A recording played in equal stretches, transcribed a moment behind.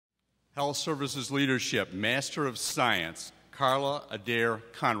Health Services Leadership, Master of Science, Carla Adair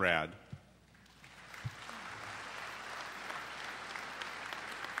Conrad.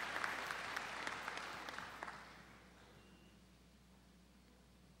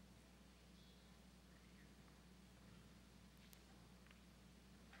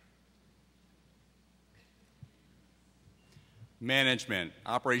 Management,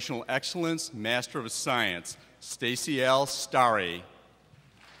 Operational Excellence, Master of Science, Stacy L. Starry.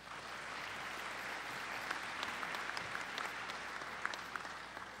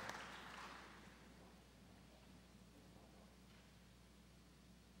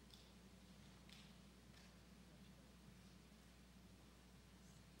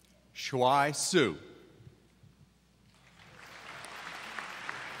 Shuai Su.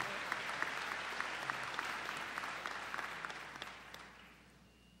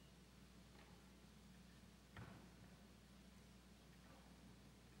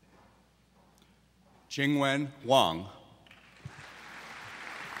 Jingwen Wang.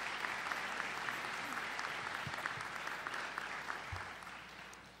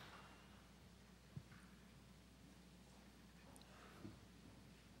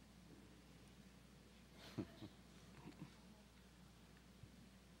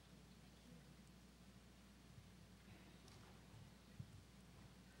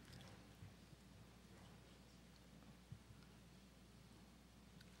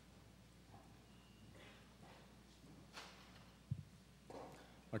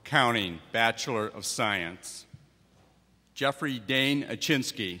 Accounting, Bachelor of Science, Jeffrey Dane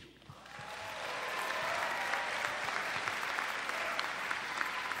Achinsky.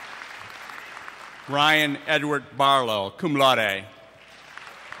 Ryan Edward Barlow, cum laude.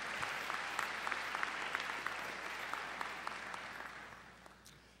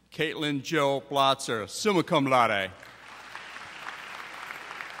 Caitlin Jo Blotzer, summa cum laude.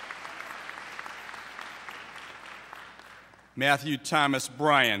 Matthew Thomas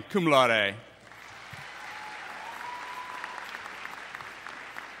Bryan, cum laude.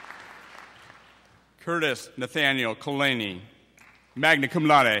 Curtis Nathaniel Colany, magna cum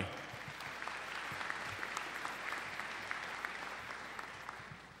laude.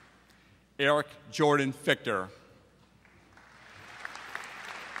 Eric Jordan Fichter.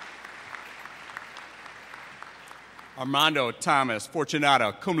 Armando Thomas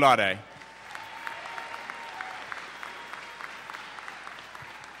Fortunato, cum laude.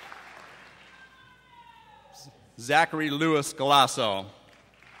 Zachary Lewis Galasso.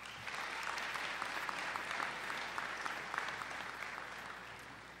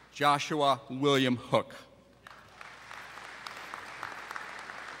 Joshua William Hook.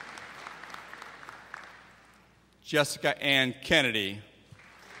 Jessica Ann Kennedy.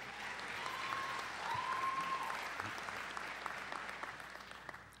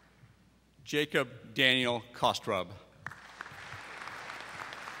 Jacob Daniel Kostrub.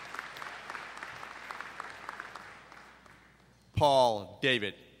 Paul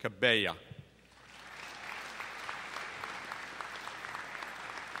David Cabella.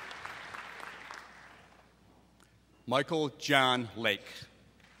 Michael John Lake.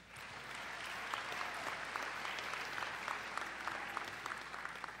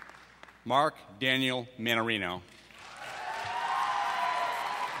 Mark Daniel Manarino.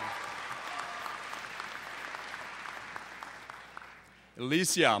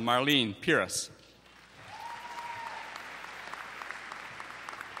 Alicia Marlene Pierce.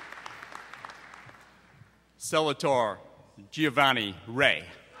 Salvatore Giovanni Ray.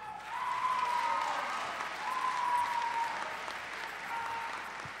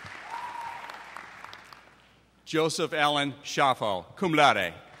 Joseph Allen Schaffo, cum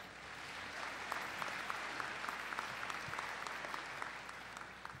laude.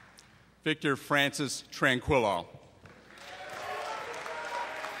 Victor Francis Tranquillo.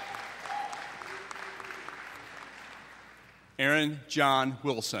 Aaron John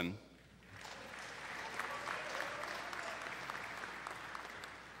Wilson.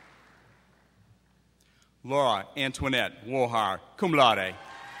 Laura Antoinette Wohar, cum laude.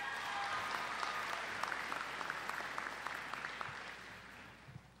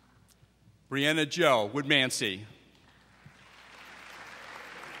 Brianna Jo Woodmansey.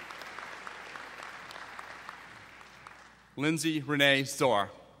 Lindsay Renee Zor.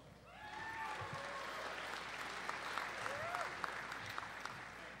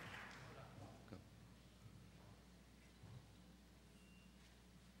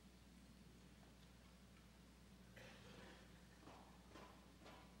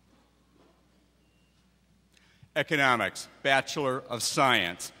 Economics, Bachelor of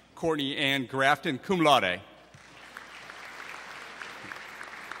Science, Courtney Ann Grafton, cum laude.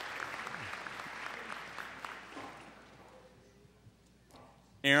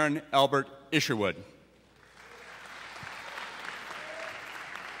 Aaron Albert Isherwood.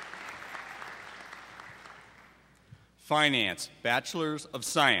 Finance, Bachelors of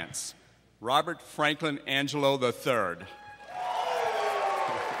Science, Robert Franklin Angelo III.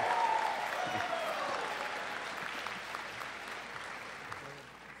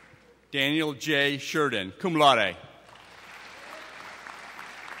 Daniel J. Sheridan, cum laude.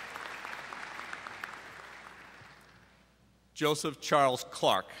 Joseph Charles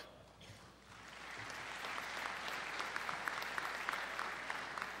Clark.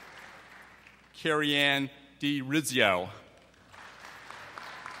 Carrie Ann D. Rizzio.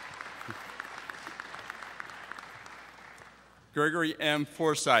 Gregory M.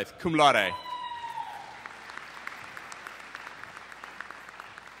 Forsyth, cum laude.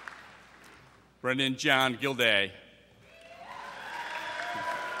 Brendan John Gilday.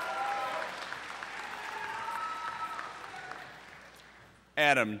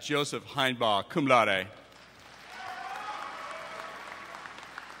 Adam Joseph Heinbaugh, cum laude.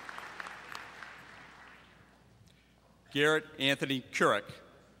 Garrett Anthony Couric.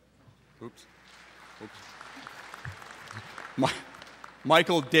 Oops.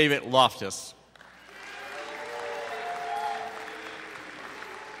 Michael David Loftus.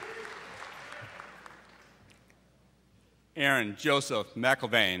 Aaron Joseph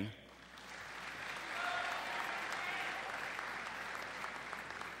McIlvain.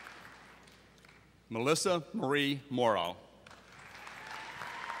 Melissa Marie Morrow.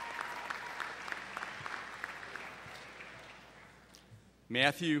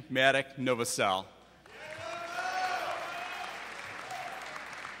 Matthew Maddock Novosel.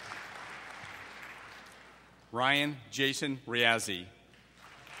 Ryan Jason Riazzi.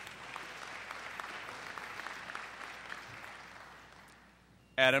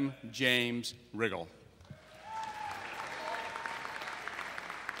 Adam James Riggle.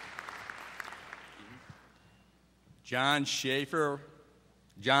 John Philip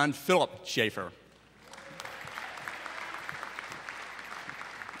Schaefer.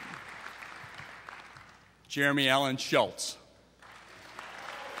 Jeremy Allen Schultz.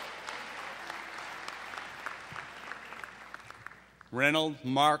 Reynold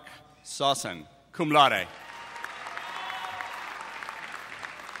Mark Sawson, cum laude.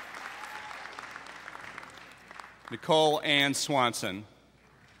 Nicole Ann Swanson.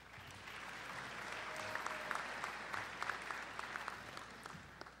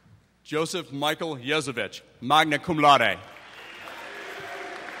 Joseph Michael Yezovich, magna cum laude.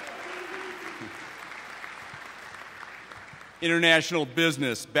 International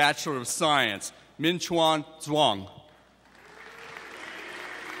Business, Bachelor of Science, Min Chuan Zhuang.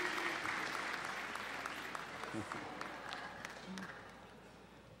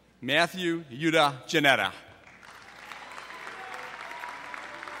 Matthew Yuda Janetta.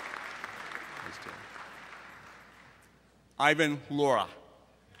 Ivan Laura.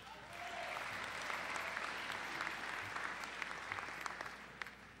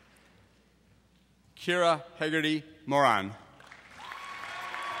 Kira Hegarty Moran.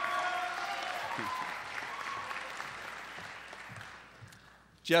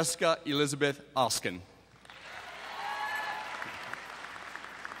 Jessica Elizabeth Oskin.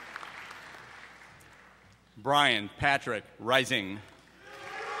 Brian Patrick Rising.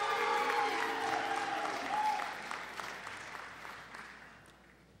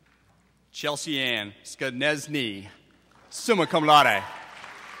 Chelsea Ann Skadnesny, summa cum laude.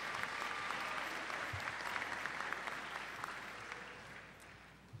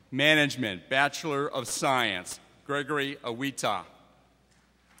 Management, Bachelor of Science, Gregory Awita.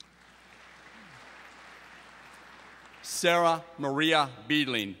 Sarah Maria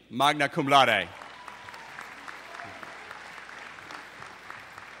Beedling, magna cum laude.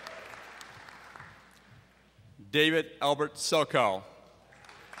 David Albert Soko.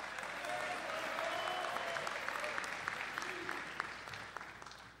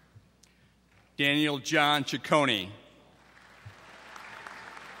 Daniel John Ciccone.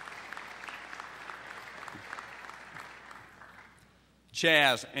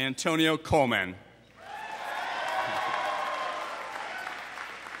 Chaz Antonio Coleman.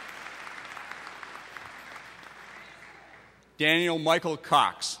 Daniel Michael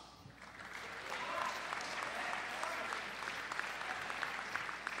Cox.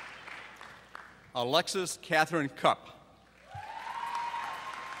 Alexis Catherine Cupp.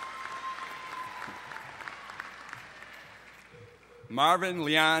 Marvin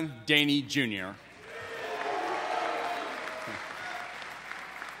Leon Daney, Jr.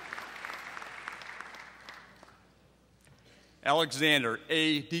 Alexander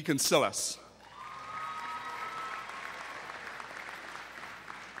A. DeConcilis.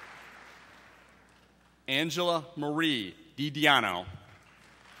 Angela Marie DiDiano.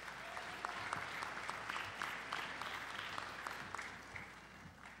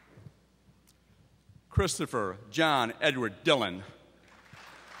 Christopher John Edward Dillon.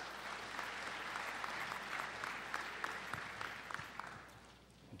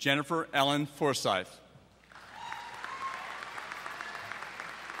 Jennifer Ellen Forsyth.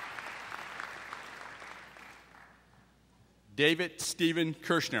 David Stephen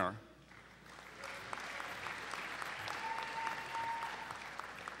Kirshner.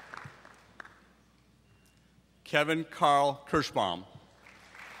 Kevin Carl Kirschbaum.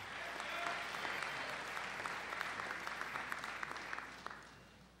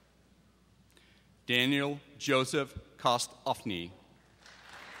 Daniel Joseph Kostofny.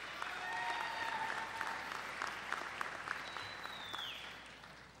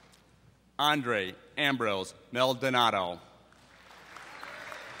 Andre Ambrose Maldonado.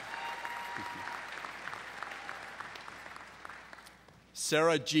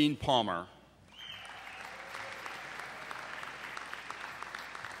 Sarah Jean Palmer.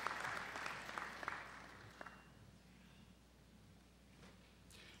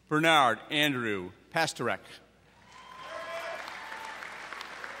 Bernard Andrew Pastorek.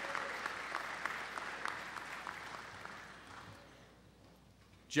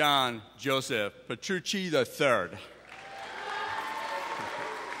 John Joseph Petrucci III.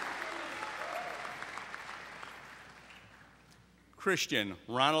 Christian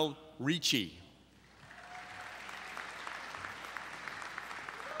Ronald Ricci.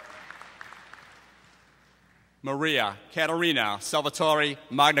 Maria Caterina Salvatore,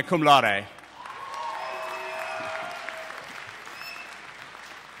 magna cum laude.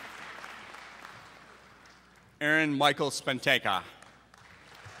 Aaron Michael Spenteca.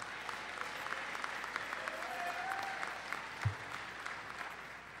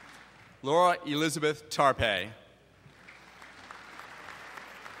 Laura Elizabeth Tarpe.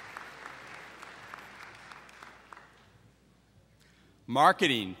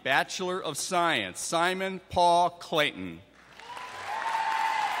 Marketing, Bachelor of Science, Simon Paul Clayton.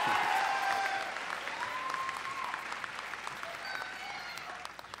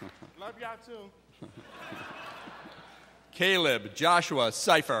 Love y'all too. Caleb Joshua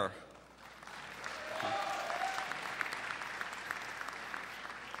Cipher.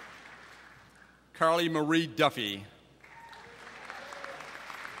 Carly Marie Duffy.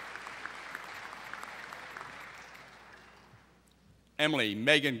 Emily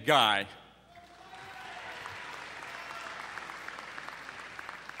Megan Guy.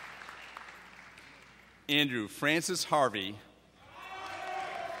 Andrew Francis Harvey.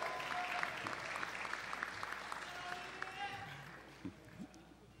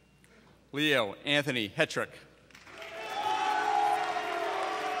 Leo Anthony Hetrick.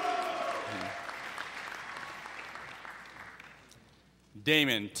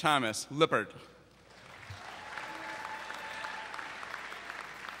 Damon Thomas Lippert.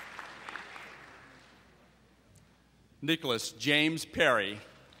 Nicholas James Perry.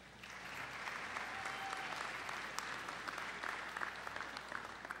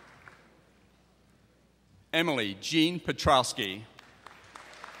 Emily Jean Petrowski.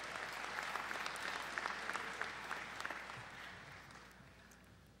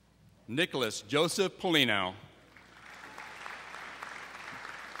 Nicholas Joseph Polino.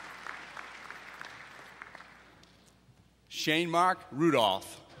 Shane Mark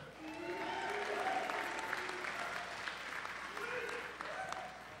Rudolph.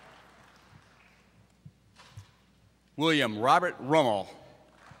 William Robert Rummel.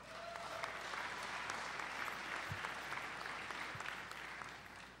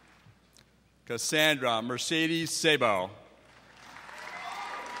 Cassandra Mercedes Sabo.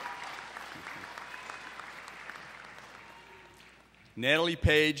 Natalie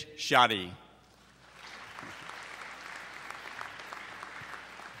Page Shoddy.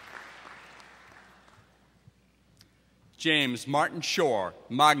 James Martin Shore,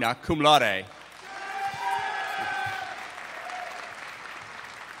 magna cum laude.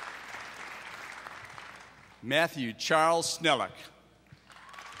 Matthew Charles Snellick.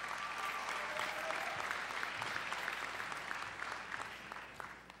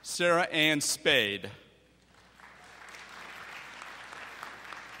 Sarah Ann Spade.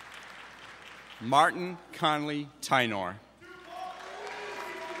 Martin Conley Tynor.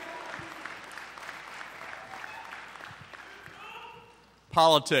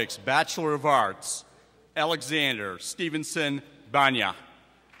 Politics, Bachelor of Arts, Alexander Stevenson Banya.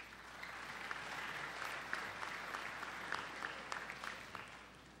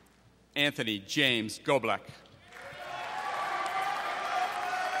 Anthony James Goblek.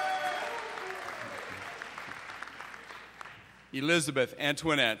 Elizabeth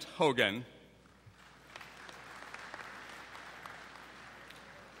Antoinette Hogan.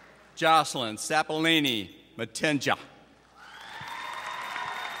 Jocelyn Sapolini Matenja.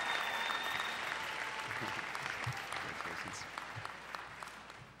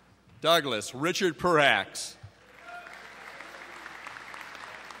 Douglas Richard Perax.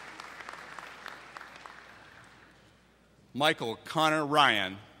 Michael Connor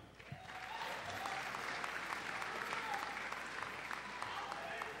Ryan.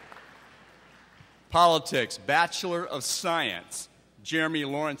 Politics, Bachelor of Science, Jeremy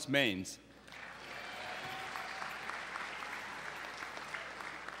Lawrence Maines.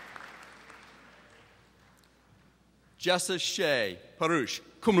 Justice Shea Parush,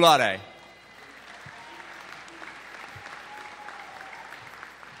 cum laude.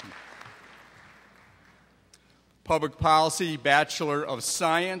 Public Policy, Bachelor of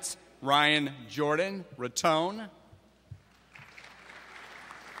Science, Ryan Jordan, Raton.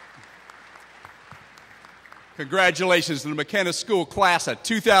 Congratulations to the McKenna School Class of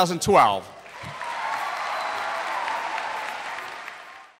 2012.